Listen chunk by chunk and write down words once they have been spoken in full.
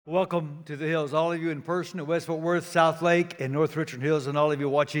Welcome to the Hills, all of you in person at West Fort Worth, South Lake, and North Richland Hills, and all of you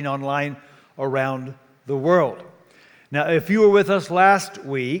watching online around the world. Now, if you were with us last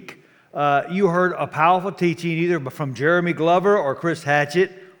week, you heard a powerful teaching either from Jeremy Glover or Chris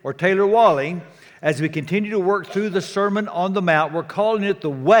Hatchett or Taylor Walling. As we continue to work through the Sermon on the Mount, we're calling it the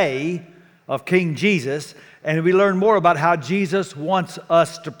Way of King Jesus, and we learn more about how Jesus wants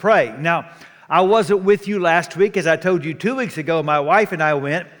us to pray. Now, I wasn't with you last week. As I told you 2 weeks ago, my wife and I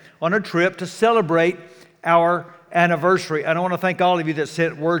went on a trip to celebrate our anniversary. And I want to thank all of you that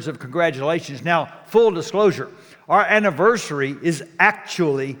sent words of congratulations. Now, full disclosure, our anniversary is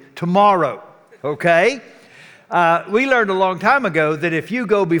actually tomorrow, okay? We learned a long time ago that if you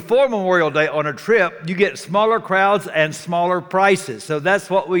go before Memorial Day on a trip, you get smaller crowds and smaller prices. So that's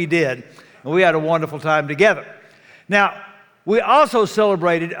what we did, and we had a wonderful time together. Now, we also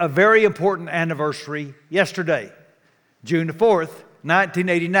celebrated a very important anniversary yesterday, June the 4th,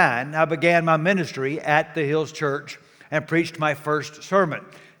 1989. I began my ministry at the Hills Church and preached my first sermon.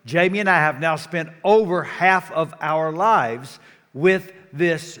 Jamie and I have now spent over half of our lives with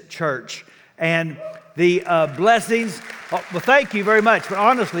this church. And the blessings, well, thank you very much. But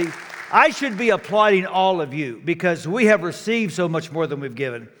honestly, I should be applauding all of you because we have received so much more than we've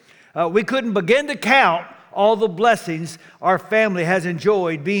given. We couldn't begin to count all the blessings our family has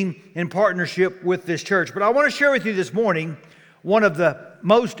enjoyed being in partnership with this church. But I want to share with you this morning one of the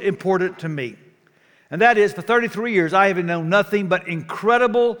most important to me. And that is, for 33 years, I have known nothing but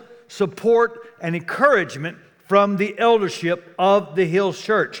incredible support and encouragement from the eldership of the Hills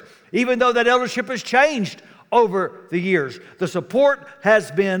Church. Even though that eldership has changed over the years, the support has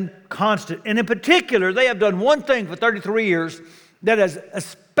been constant. And in particular, they have done one thing for 33 years that has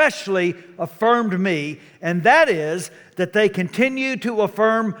especially affirmed me, and that is that they continue to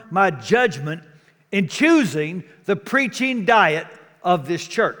affirm my judgment in choosing the preaching diet of this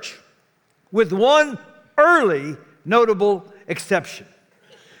church, with one early notable exception.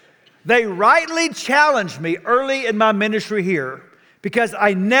 They rightly challenged me early in my ministry here because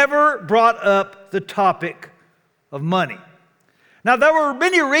I never brought up the topic of money. Now, there were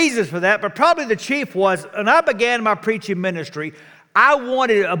many reasons for that, but probably the chief was, when I began my preaching ministry, I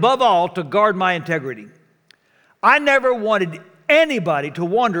wanted, above all, to guard my integrity. I never wanted anybody to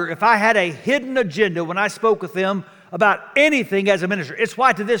wonder if I had a hidden agenda when I spoke with them about anything as a minister. It's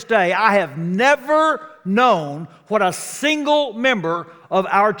why to this day I have never known what a single member of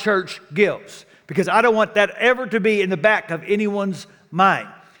our church gives, because I don't want that ever to be in the back of anyone's mind.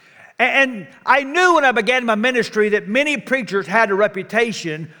 And I knew when I began my ministry that many preachers had a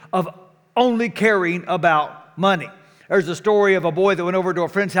reputation of only caring about money. There's a story of a boy that went over to a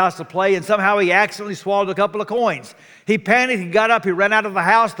friend's house to play, and somehow he accidentally swallowed a couple of coins. He panicked, he got up, he ran out of the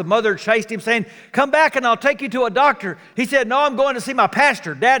house. The mother chased him saying, "Come back and I'll take you to a doctor." He said, "No, I'm going to see my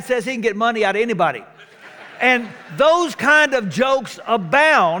pastor. Dad says he can get money out of anybody." And those kind of jokes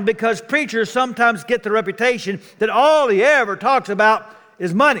abound because preachers sometimes get the reputation that all he ever talks about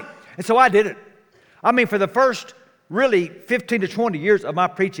is money. And so I did it. I mean, for the first really 15 to 20 years of my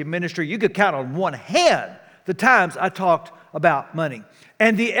preaching ministry, you could count on one hand the times I talked about money.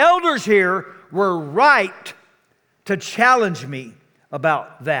 And the elders here were right to challenge me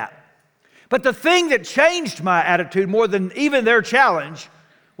about that. But the thing that changed my attitude more than even their challenge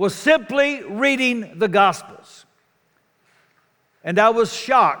was simply reading the Gospels. And I was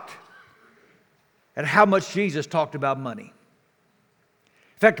shocked at how much Jesus talked about money.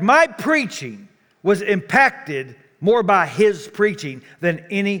 In fact, my preaching was impacted more by his preaching than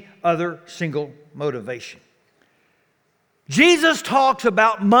any other single motivation. Jesus talks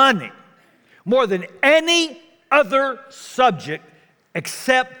about money more than any other subject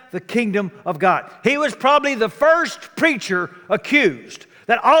except the kingdom of God. He was probably the first preacher accused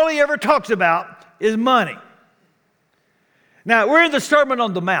that all he ever talks about is money. Now, we're in the Sermon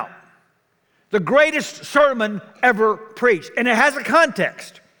on the Mount, the greatest sermon ever preached, and it has a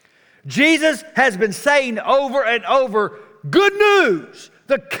context. Jesus has been saying over and over, good news,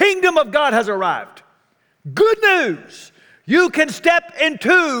 the kingdom of God has arrived. Good news. You can step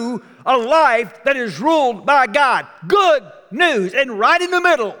into a life that is ruled by God. Good news. And right in the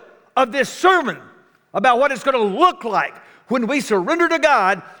middle of this sermon about what it's going to look like when we surrender to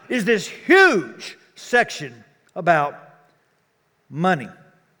God is this huge section about money.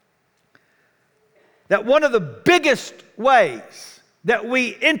 That one of the biggest ways that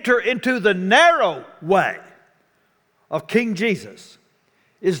we enter into the narrow way of King Jesus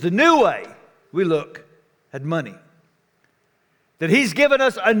is the new way we look at money. That he's given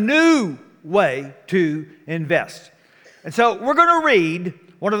us a new way to invest. And so we're going to read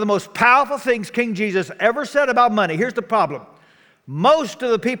one of the most powerful things King Jesus ever said about money. Here's the problem. Most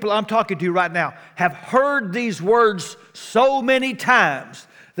of the people I'm talking to right now have heard these words so many times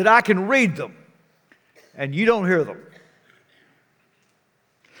that I can read them, and you don't hear them.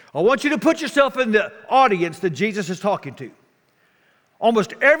 I want you to put yourself in the audience that Jesus is talking to.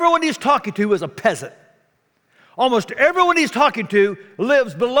 Almost everyone he's talking to is a peasant. Almost everyone he's talking to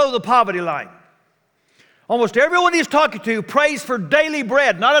lives below the poverty line. Almost everyone he's talking to prays for daily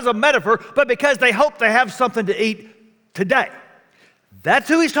bread, not as a metaphor, but because they hope they have something to eat today. That's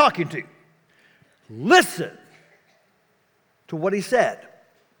who he's talking to. Listen to what he said.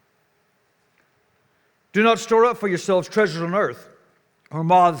 Do not store up for yourselves treasures on earth, where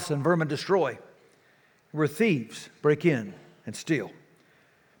moths and vermin destroy, where thieves break in and steal.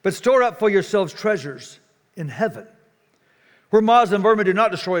 But store up for yourselves treasures in heaven, where moths and vermin do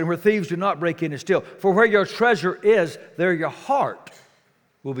not destroy, and where thieves do not break in and steal. For where your treasure is, there your heart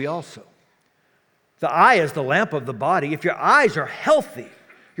will be also. The eye is the lamp of the body. If your eyes are healthy,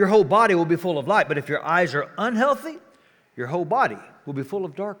 your whole body will be full of light. But if your eyes are unhealthy, your whole body will be full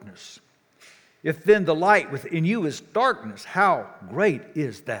of darkness. If then the light within you is darkness, how great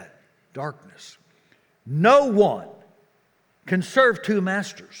is that darkness? No one can serve two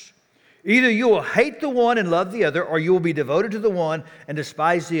masters. Either you will hate the one and love the other, or you will be devoted to the one and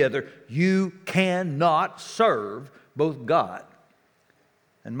despise the other. You cannot serve both God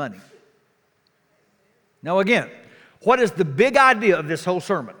and money. Now again, what is the big idea of this whole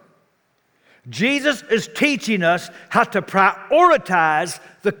sermon? Jesus is teaching us how to prioritize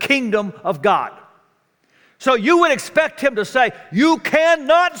the kingdom of God. So you would expect him to say, you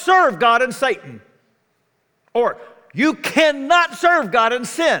cannot serve God and Satan. Or you cannot serve God and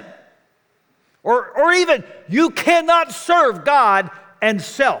sin. Or even, you cannot serve God and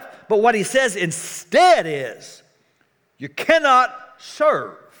self. But what he says instead is, you cannot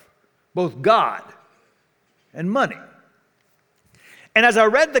serve both God and money. And as I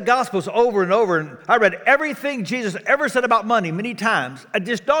read the Gospels over and over, and I read everything Jesus ever said about money many times, it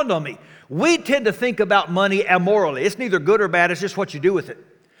just dawned on me. We tend to think about money immorally. It's neither good or bad, it's just what you do with it.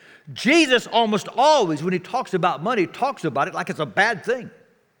 Jesus almost always, when he talks about money, talks about it like it's a bad thing.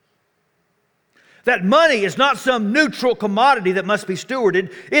 That money is not some neutral commodity that must be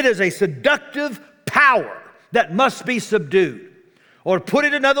stewarded. It is a seductive power that must be subdued. Or put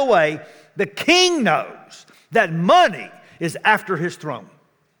it another way, the king knows that money is after his throne.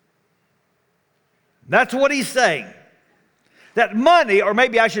 That's what he's saying. That money, or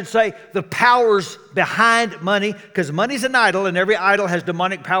maybe I should say the powers behind money, because money's an idol and every idol has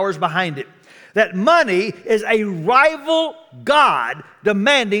demonic powers behind it. That money is a rival god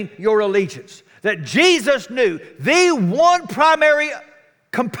demanding your allegiance. That Jesus knew the one primary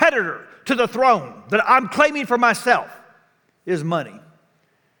competitor to the throne that I'm claiming for myself is money.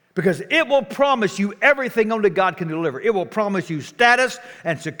 Because it will promise you everything only God can deliver. It will promise you status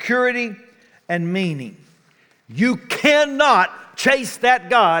and security and meaning. You cannot chase that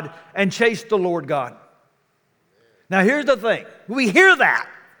God and chase the Lord God. Now here's the thing. We hear that.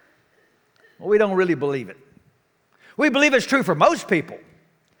 Well, we don't really believe it. We believe it's true for most people.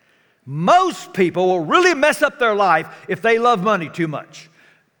 Most people will really mess up their life if they love money too much.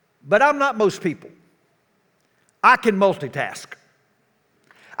 But I'm not most people. I can multitask.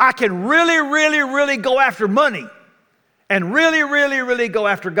 I can really go after money and really go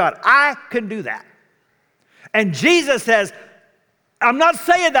after God. I can do that. And Jesus says, I'm not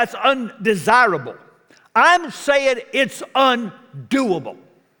saying that's undesirable. I'm saying it's undoable.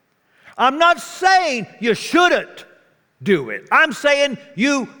 I'm not saying you shouldn't do it. I'm saying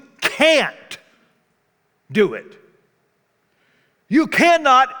you can't do it. You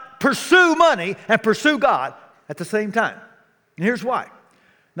cannot pursue money and pursue God at the same time. And here's why.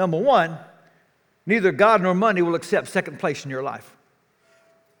 Number one, neither God nor money will accept second place in your life.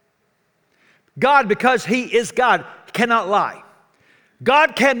 God, because he is God, cannot lie.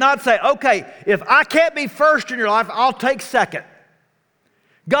 God cannot say, okay, if I can't be first in your life, I'll take second.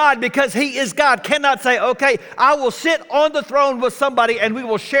 God, because he is God, cannot say, okay, I will sit on the throne with somebody and we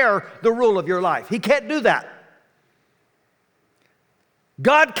will share the rule of your life. He can't do that.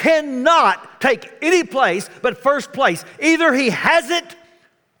 God cannot take any place but first place. Either he has it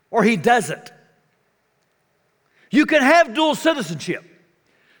or he doesn't. You can have dual citizenship.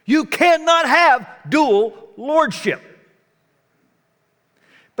 You cannot have dual lordship.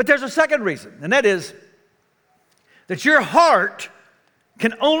 But there's a second reason, and that is that your heart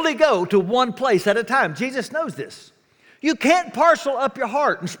can only go to one place at a time. Jesus knows this. You can't parcel up your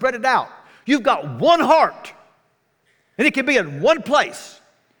heart and spread it out. You've got one heart, and it can be in one place.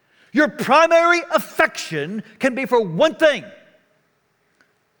 Your primary affection can be for one thing.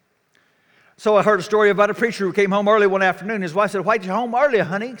 So I heard a story about a preacher who came home early one afternoon. His wife said, "Why'd you home early,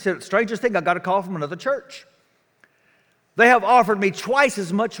 honey?" He said, "Strangest thing, I got a call from another church. They have offered me twice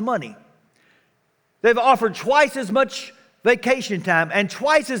as much money. They've offered twice as much vacation time and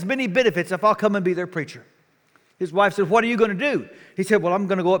twice as many benefits if I'll come and be their preacher." His wife said, "What are you going to do?" He said, "Well, I'm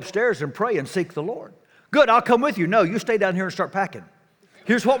going to go upstairs and pray and seek the Lord." "Good, I'll come with you." "No, you stay down here and start packing.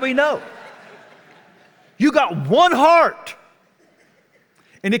 Here's what we know. You got one heart,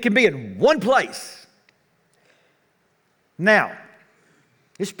 and it can be in one place." Now,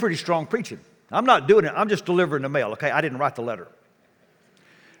 it's pretty strong preaching. I'm not doing it. I'm just delivering the mail, okay? I didn't write the letter.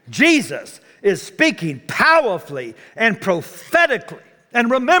 Jesus is speaking powerfully and prophetically. And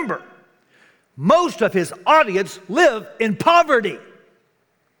remember, most of his audience live in poverty.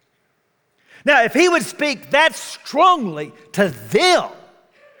 Now, if he would speak that strongly to them,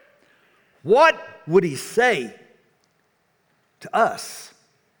 what would he say to us?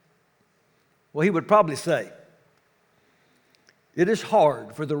 Well, he would probably say, "It is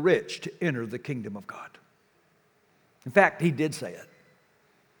hard for the rich to enter the kingdom of God." In fact, he did say it.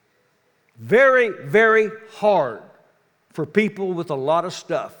 Very, very hard for people with a lot of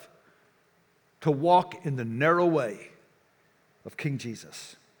stuff to walk in the narrow way of King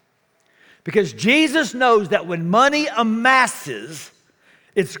Jesus. Because Jesus knows that when money amasses,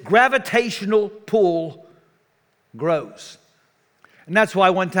 its gravitational pull grows. And that's why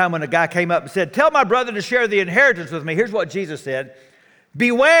one time when a guy came up and said, "Tell my brother to share the inheritance with me," here's what Jesus said: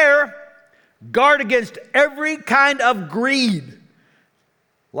 "Beware, guard against every kind of greed.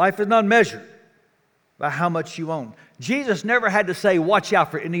 Life is not measured by how much you own." Jesus never had to say, "Watch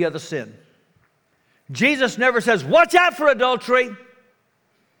out for any other sin." Jesus never says, "Watch out for adultery.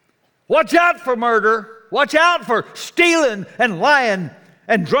 Watch out for murder. Watch out for stealing and lying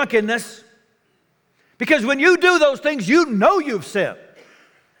and drunkenness." Because when you do those things, you know you've sinned.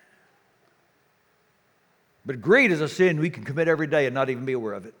 But greed is a sin we can commit every day and not even be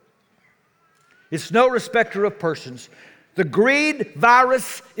aware of it. It's no respecter of persons. The greed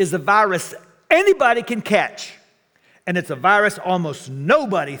virus is a virus anybody can catch. And it's a virus almost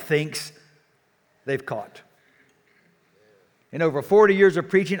nobody thinks they've caught. In over 40 years of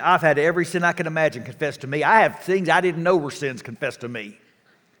preaching, I've had every sin I can imagine confessed to me. I have things I didn't know were sins confessed to me.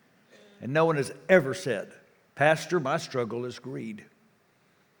 And no one has ever said, "Pastor, my struggle is greed.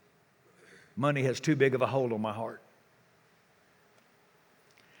 Money has too big of a hold on my heart."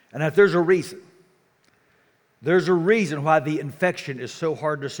 And if there's a reason why the infection is so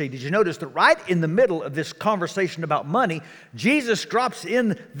hard to see. Did you notice that right in the middle of this conversation about money, Jesus drops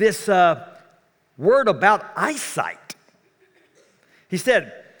in this word about eyesight. He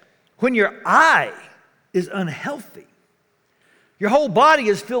said, when your eye is unhealthy, your whole body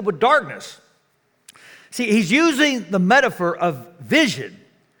is filled with darkness. See, he's using the metaphor of vision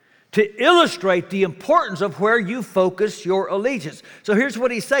to illustrate the importance of where you focus your allegiance. So here's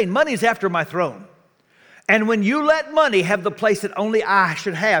what he's saying: money's after my throne. And when you let money have the place that only I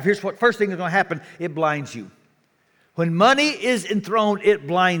should have, here's what first thing is going to happen: it blinds you. When money is enthroned, it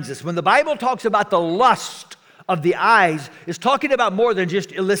blinds us. When the Bible talks about the lust of the eyes, it's talking about more than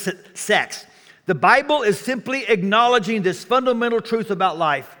just illicit sex. The Bible is simply acknowledging this fundamental truth about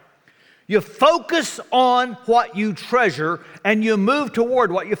life. You focus on what you treasure, and you move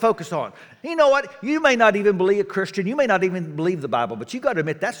toward what you focus on. You know what? You may not even believe a Christian. You may not even believe the Bible, but you got to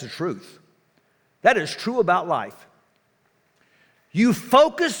admit that's the truth. That is true about life. You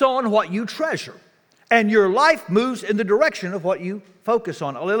focus on what you treasure, and your life moves in the direction of what you focus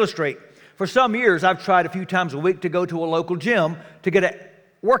on. I'll illustrate. For some years, I've tried a few times a week to go to a local gym to get a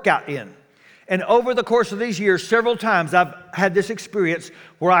workout in. And over the course of these years, several times I've had this experience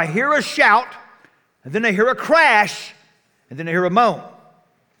where I hear a shout, and then I hear a crash, and then I hear a moan.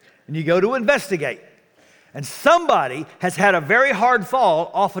 And you go to investigate. And somebody has had a very hard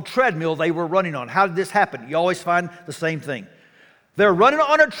fall off a treadmill they were running on. How did this happen? You always find the same thing. They're running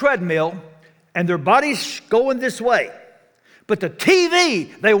on a treadmill, and their body's going this way. But the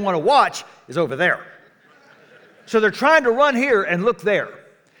TV they want to watch is over there. So they're trying to run here and look there.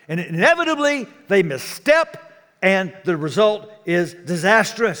 And inevitably, they misstep, and the result is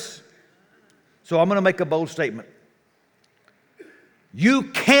disastrous. So I'm going to make a bold statement. You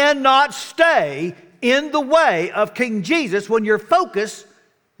cannot stay in the way of King Jesus when your focus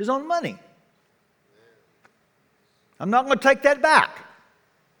is on money. I'm not going to take that back.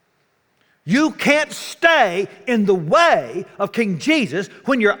 You can't stay in the way of King Jesus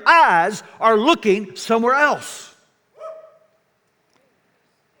when your eyes are looking somewhere else.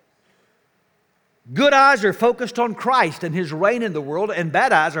 Good eyes are focused on Christ and His reign in the world, and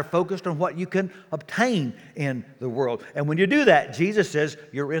bad eyes are focused on what you can obtain in the world. And when you do that, Jesus says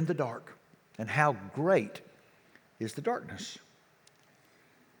you're in the dark. and how great is the darkness.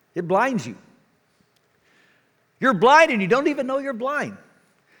 It blinds you. You're blind and you don't even know you're blind.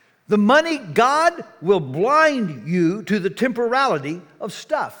 The money, God will blind you to the temporality of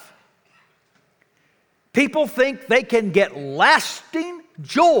stuff. People think they can get lasting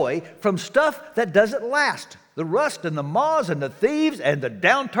joy from stuff that doesn't last. The rust and the moths and the thieves and the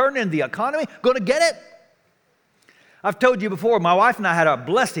downturn in the economy, going to get it? I've told you before, my wife and I had a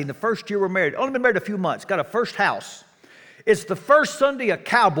blessing the first year we're married. Only been married a few months, got a first house. It's the first Sunday of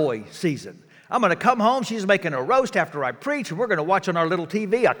cowboy season. I'm going to come home, she's making a roast after I preach, and we're going to watch on our little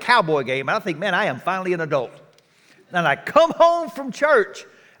TV a cowboy game. And I think, man, I am finally an adult. And I come home from church,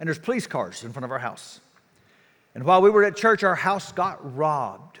 and there's police cars in front of our house. And while we were at church, our house got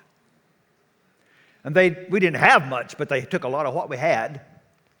robbed. And we didn't have much, but they took a lot of what we had, and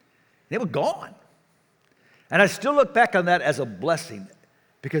it was gone. And I still look back on that as a blessing,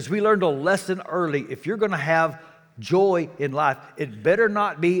 because we learned a lesson early. If you're going to have joy in life, it better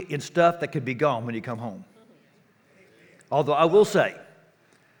not be in stuff that could be gone when you come home. Although I will say,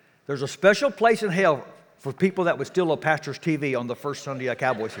 there's a special place in hell for people that would steal a pastor's TV on the first Sunday of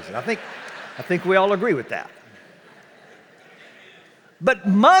cowboy season. I think we all agree with that. But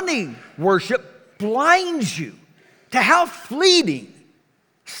money worship blinds you to how fleeting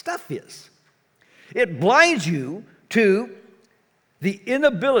stuff is. It blinds you to the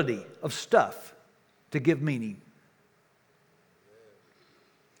inability of stuff to give meaning.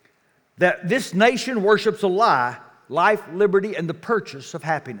 That this nation worships a lie, life, liberty, and the purchase of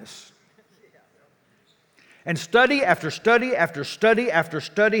happiness. And study after study after study after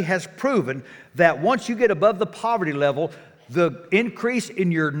study has proven that once you get above the poverty level, the increase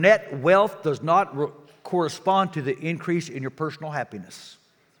in your net wealth does not correspond to the increase in your personal happiness.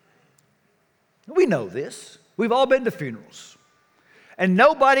 We know this. We've all been to funerals. And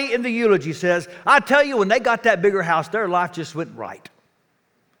nobody in the eulogy says, I tell you, when they got that bigger house, their life just went right.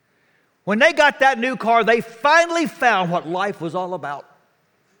 When they got that new car, they finally found what life was all about.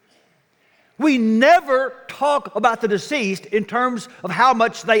 We never talk about the deceased in terms of how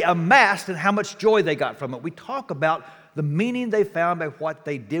much they amassed and how much joy they got from it. We talk about the meaning they found by what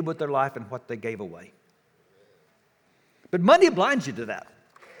they did with their life and what they gave away. But money blinds you to that.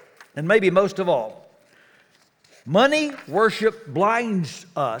 And maybe most of all, money worship blinds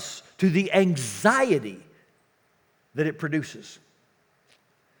us to the anxiety that it produces.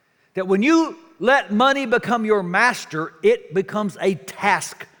 That when you let money become your master, it becomes a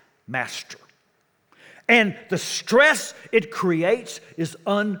taskmaster. And the stress it creates is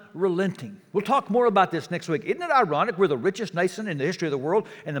unrelenting. We'll talk more about this next week. Isn't it ironic we're the richest nation in the history of the world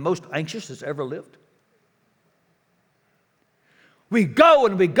and the most anxious that's ever lived? We go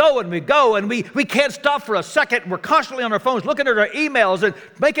and we go and we go and we can't stop for a second. We're constantly on our phones looking at our emails and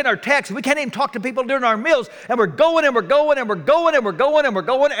making our texts. We can't even talk to people during our meals. And we're going and we're going and we're going and we're going and we're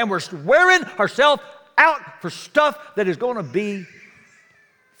going and we're wearing ourselves out for stuff that is going to be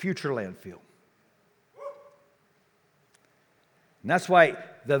future landfill. And that's why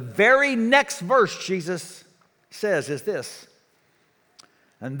the very next verse Jesus says is this.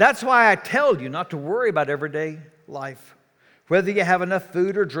 And that's why I tell you not to worry about everyday life. Whether you have enough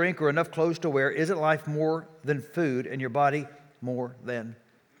food or drink or enough clothes to wear, isn't life more than food and your body more than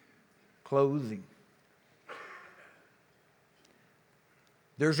clothing?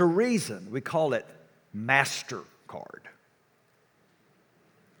 There's a reason we call it MasterCard.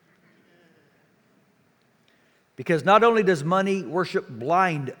 Because not only does money worship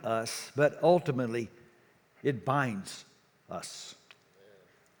blind us, but ultimately it binds us.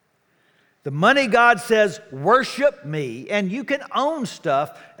 The money God says, worship me, and you can own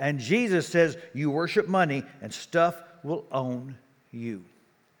stuff. And Jesus says, you worship money, and stuff will own you.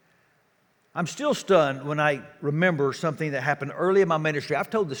 I'm still stunned when I remember something that happened early in my ministry.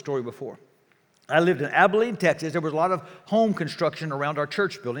 I've told this story before. I lived in Abilene, Texas. There was a lot of home construction around our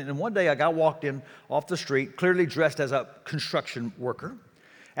church building. And one day a guy walked in off the street, clearly dressed as a construction worker,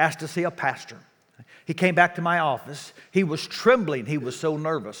 asked to see a pastor. He came back to my office. He was trembling. He was so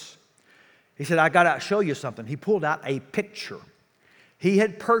nervous. He said, I got to show you something. He pulled out a picture. He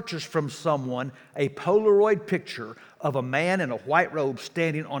had purchased from someone a Polaroid picture of a man in a white robe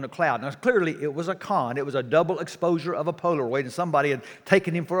standing on a cloud. Now, clearly, it was a con. It was a double exposure of a Polaroid, and somebody had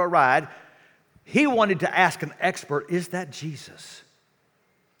taken him for a ride. He wanted to ask an expert, is that Jesus?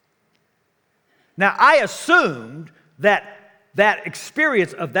 Now, I assumed that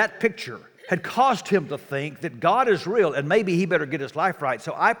experience of that picture had caused him to think that God is real and maybe he better get his life right.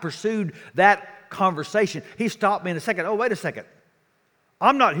 So I pursued that conversation. He stopped me in a second. Oh, wait a second.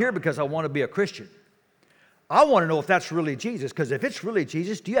 I'm not here because I want to be a Christian. I want to know if that's really Jesus, because if it's really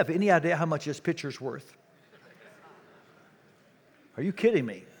Jesus, do you have any idea how much this picture's worth? Are you kidding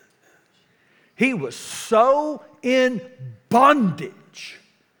me? He was so in bondage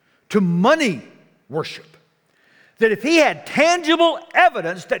to money worship that if he had tangible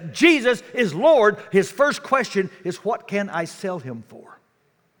evidence that Jesus is Lord, his first question is, what can I sell him for?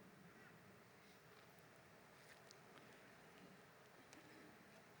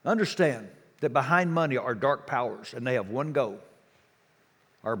 Understand that behind money are dark powers, and they have one goal: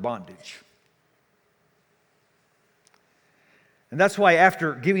 our bondage. And that's why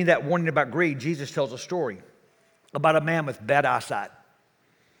after giving that warning about greed, Jesus tells a story about a man with bad eyesight.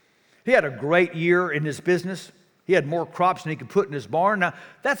 He had a great year in his business. He had more crops than he could put in his barn. Now,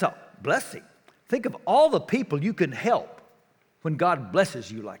 that's a blessing. Think of all the people you can help when God blesses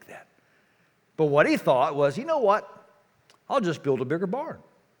you like that. But what he thought was, you know what? I'll just build a bigger barn.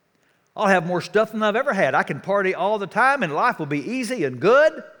 I'll have more stuff than I've ever had. I can party all the time and life will be easy and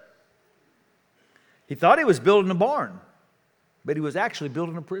good. He thought he was building a barn, but he was actually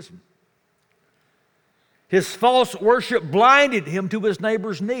building a prison. His false worship blinded him to his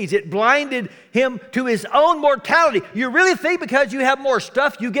neighbor's needs. It blinded him to his own mortality. You really think because you have more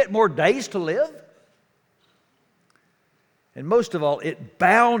stuff, you get more days to live? And most of all, it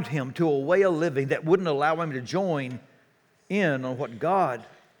bound him to a way of living that wouldn't allow him to join in on what God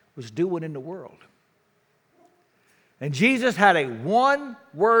was doing in the world. And Jesus had a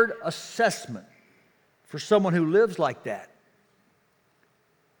one-word assessment for someone who lives like that: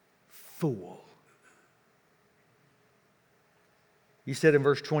 fool. He said in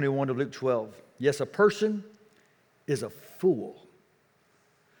verse 21 of Luke 12, yes, a person is a fool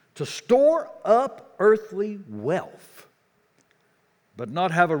to store up earthly wealth, but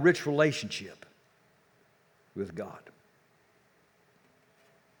not have a rich relationship with God.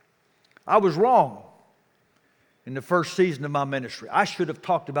 I was wrong in the first season of my ministry. I should have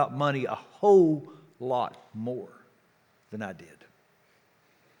talked about money a whole lot more than I did.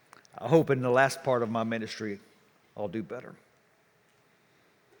 I hope in the last part of my ministry I'll do better.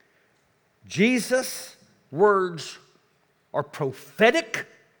 Jesus' words are prophetic,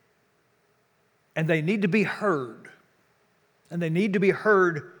 and they need to be heard. And they need to be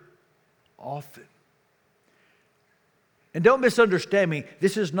heard often. And don't misunderstand me,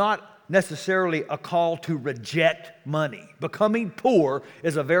 this is not necessarily a call to reject money. Becoming poor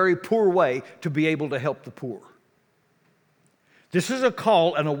is a very poor way to be able to help the poor. This is a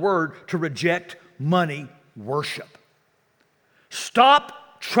call and a word to reject money worship. Stop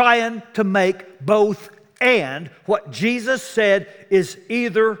trying to make both and. What Jesus said is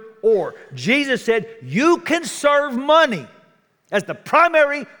either or. Jesus said you can serve money as the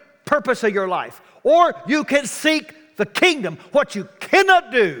primary purpose of your life, or you can seek the kingdom. What you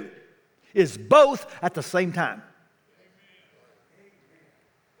cannot do is both at the same time.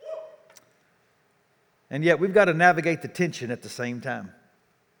 And yet we've got to navigate the tension at the same time.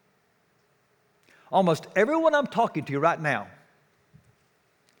 Almost everyone I'm talking to right now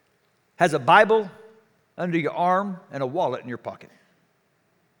has a Bible under your arm and a wallet in your pocket.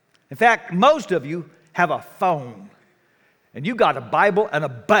 In fact, most of you have a phone, and you got a Bible and a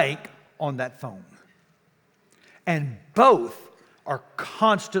bank on that phone. And both are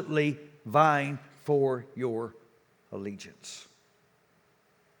constantly vying for your allegiance.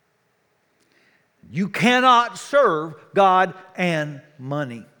 You cannot serve God and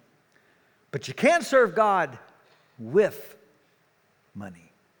money, but you can serve God with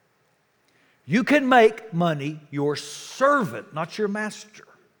money. You can make money your servant, not your master.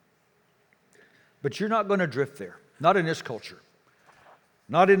 But you're not going to drift there. Not in this culture.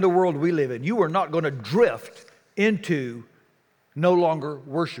 Not in the world we live in. You are not going to drift into no longer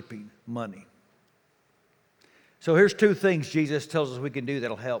worshiping money. So here's two things Jesus tells us we can do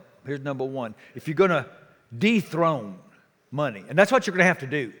that'll help. Here's number one. If you're going to dethrone money, and that's what you're going to have to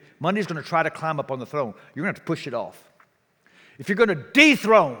do. Money's going to try to climb up on the throne. You're going to have to push it off. If you're going to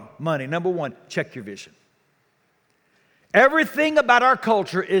dethrone money, number one, check your vision. Everything about our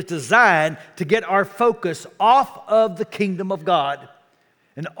culture is designed to get our focus off of the kingdom of God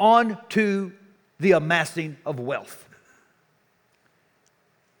and on to the amassing of wealth.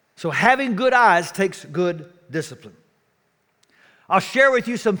 So having good eyes takes good discipline. I'll share with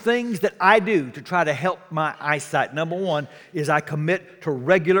you some things that I do to try to help my eyesight. Number one is I commit to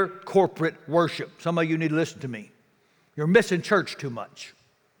regular corporate worship. Some of you need to listen to me. You're missing church too much.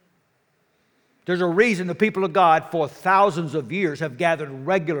 There's a reason the people of God for thousands of years have gathered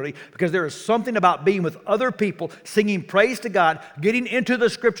regularly, because there is something about being with other people, singing praise to God, getting into the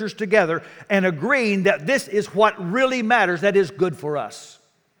scriptures together, and agreeing that this is what really matters, that is good for us.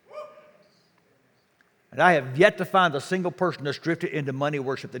 And I have yet to find a single person that's drifted into money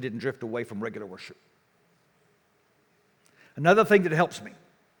worship that didn't drift away from regular worship. Another thing that helps me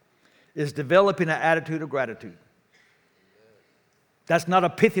is developing an attitude of gratitude. That's not a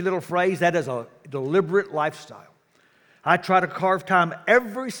pithy little phrase. That is a deliberate lifestyle. I try to carve time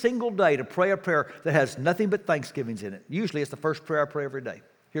every single day to pray a prayer that has nothing but thanksgivings in it. Usually it's the first prayer I pray every day.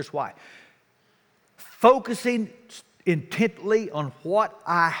 Here's why. Focusing intently on what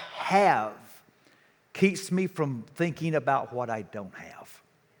I have keeps me from thinking about what I don't have.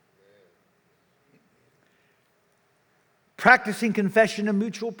 Practicing confession and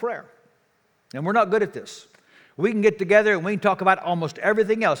mutual prayer. And we're not good at this. We can get together and we can talk about almost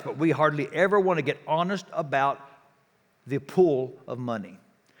everything else, but we hardly ever want to get honest about the pool of money.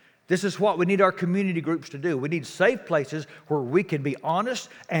 This is what we need our community groups to do. We need safe places where we can be honest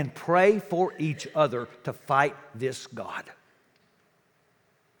and pray for each other to fight this God.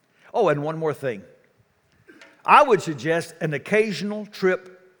 Oh, and one more thing. I would suggest an occasional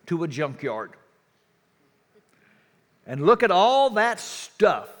trip to a junkyard and look at all that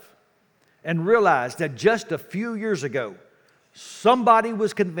stuff and realize that just a few years ago, somebody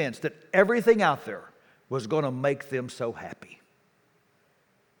was convinced that everything out there was going to make them so happy.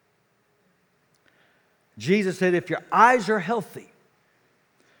 Jesus said, if your eyes are healthy,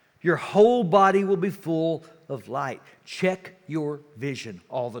 your whole body will be full of light. Check your vision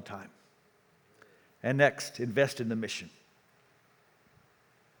all the time. And next, invest in the mission.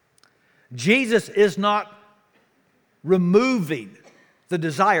 Jesus is not removing the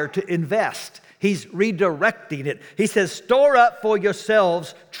desire to invest. He's redirecting it. He says, store up for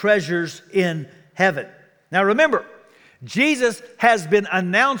yourselves treasures in heaven. Now remember, Jesus has been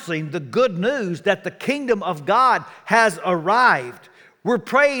announcing the good news that the kingdom of God has arrived. We're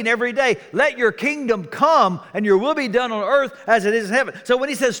praying every day, let your kingdom come and your will be done on earth as it is in heaven. So when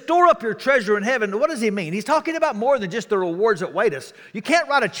he says store up your treasure in heaven, what does he mean? He's talking about more than just the rewards that wait us. You can't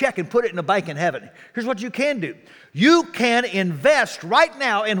write a check and put it in a bank in heaven. Here's what you can do. You can invest right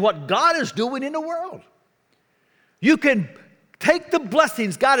now in what God is doing in the world. You can take the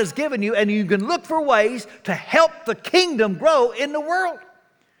blessings God has given you and you can look for ways to help the kingdom grow in the world.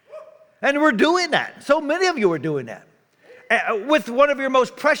 And we're doing that. So many of you are doing that. With one of your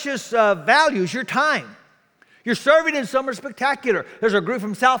most precious values, your time. You're serving in Summer Spectacular. There's a group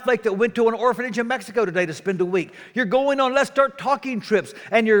from South Lake that went to an orphanage in Mexico today to spend a week. You're going on Let's Start Talking trips,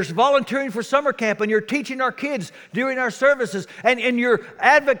 and you're volunteering for summer camp, and you're teaching our kids during our services, and you're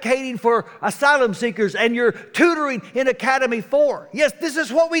advocating for asylum seekers, and you're tutoring in Academy 4. Yes, this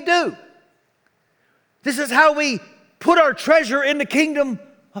is what we do. This is how we put our treasure in the kingdom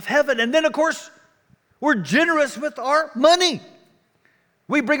of heaven. And then, of course, we're generous with our money.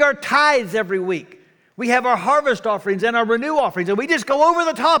 We bring our tithes every week. We have our harvest offerings and our renew offerings, and we just go over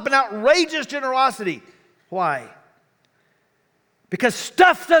the top in outrageous generosity. Why? Because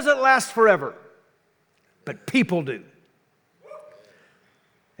stuff doesn't last forever, but people do.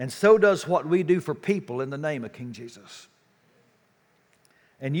 And so does what we do for people in the name of King Jesus.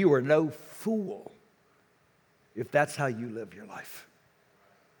 And you are no fool if that's how you live your life.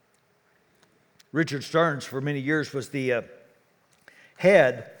 Richard Stearns, for many years, was the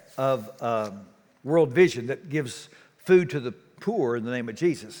head of World Vision that gives food to the poor in the name of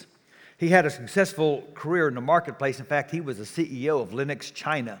Jesus. He had a successful career in the marketplace. In fact, he was the CEO of Linux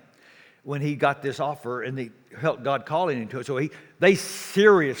China when he got this offer, and he felt God calling him to it. So they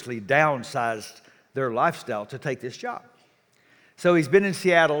seriously downsized their lifestyle to take this job. So he's been in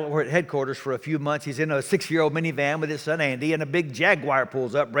Seattle, or at headquarters, for a few months. He's in a 6-year-old minivan with his son Andy, and a big Jaguar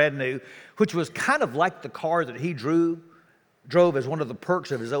pulls up, brand new, which was kind of like the car that he drove as one of the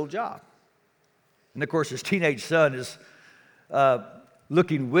perks of his old job. And of course, his teenage son is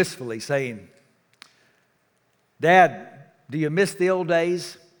looking wistfully, saying, "Dad, do you miss the old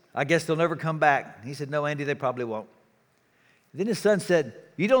days? I guess they'll never come back." He said, "No, Andy, they probably won't." Then his son said,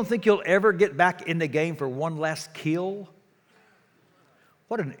 "You don't think you'll ever get back in the game for one last kill?"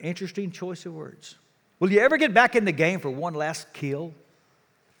 What an interesting choice of words. Will you ever get back in the game for one last kill?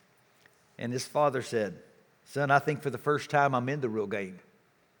 And his father said, "Son, I think for the first time I'm in the real game.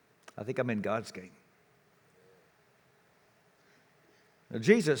 I think I'm in God's game." Now,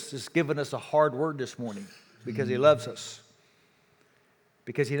 Jesus has given us a hard word this morning because he loves us,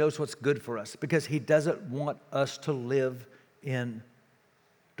 because he knows what's good for us, because he doesn't want us to live in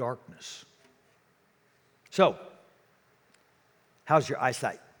darkness. So, how's your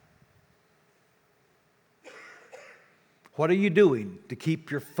eyesight? What are you doing to keep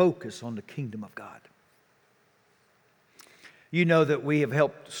your focus on the kingdom of God? You know that we have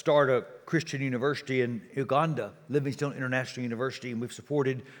helped start a Christian university in Uganda, Livingstone International University, and we've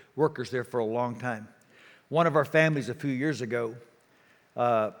supported workers there for a long time. One of our families a few years ago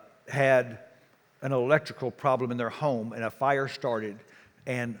had an electrical problem in their home, and a fire started,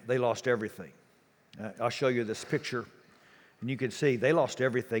 and they lost everything. I'll show you this picture, and you can see they lost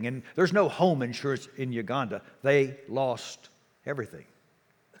everything. And there's no home insurance in Uganda. They lost everything.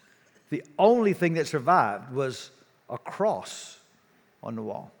 The only thing that survived was a cross on the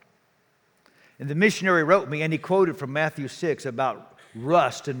wall. And the missionary wrote me, and he quoted from Matthew 6 about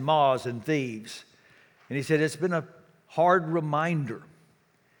rust and moths and thieves. And he said, it's been a hard reminder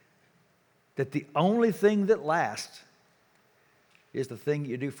that the only thing that lasts is the thing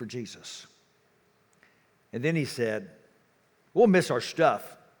you do for Jesus. And then he said, we'll miss our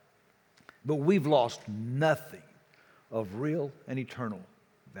stuff, but we've lost nothing of real and eternal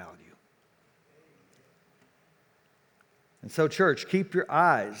value. And so, church, keep your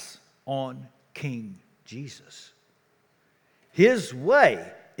eyes on King Jesus. His way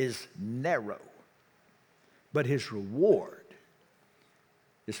is narrow, but his reward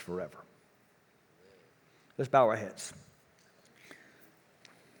is forever. Let's bow our heads.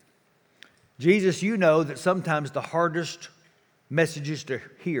 Jesus, you know that sometimes the hardest messages to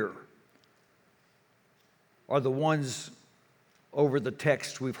hear are the ones over the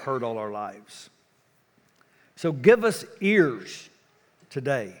text we've heard all our lives. So give us ears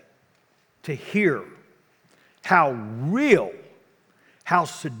today to hear how real, how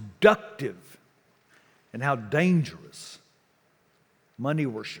seductive, and how dangerous money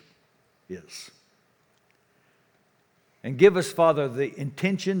worship is. And give us, Father, the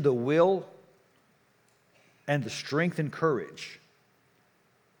intention, the will, and the strength and courage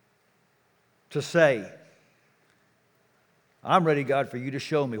to say, I'm ready, God, for you to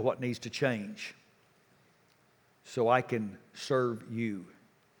show me what needs to change so I can serve you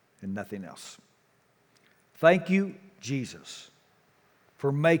and nothing else. Thank you, Jesus,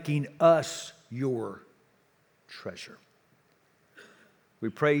 for making us your treasure. We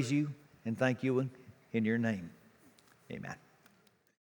praise you and thank you in your name. Amen.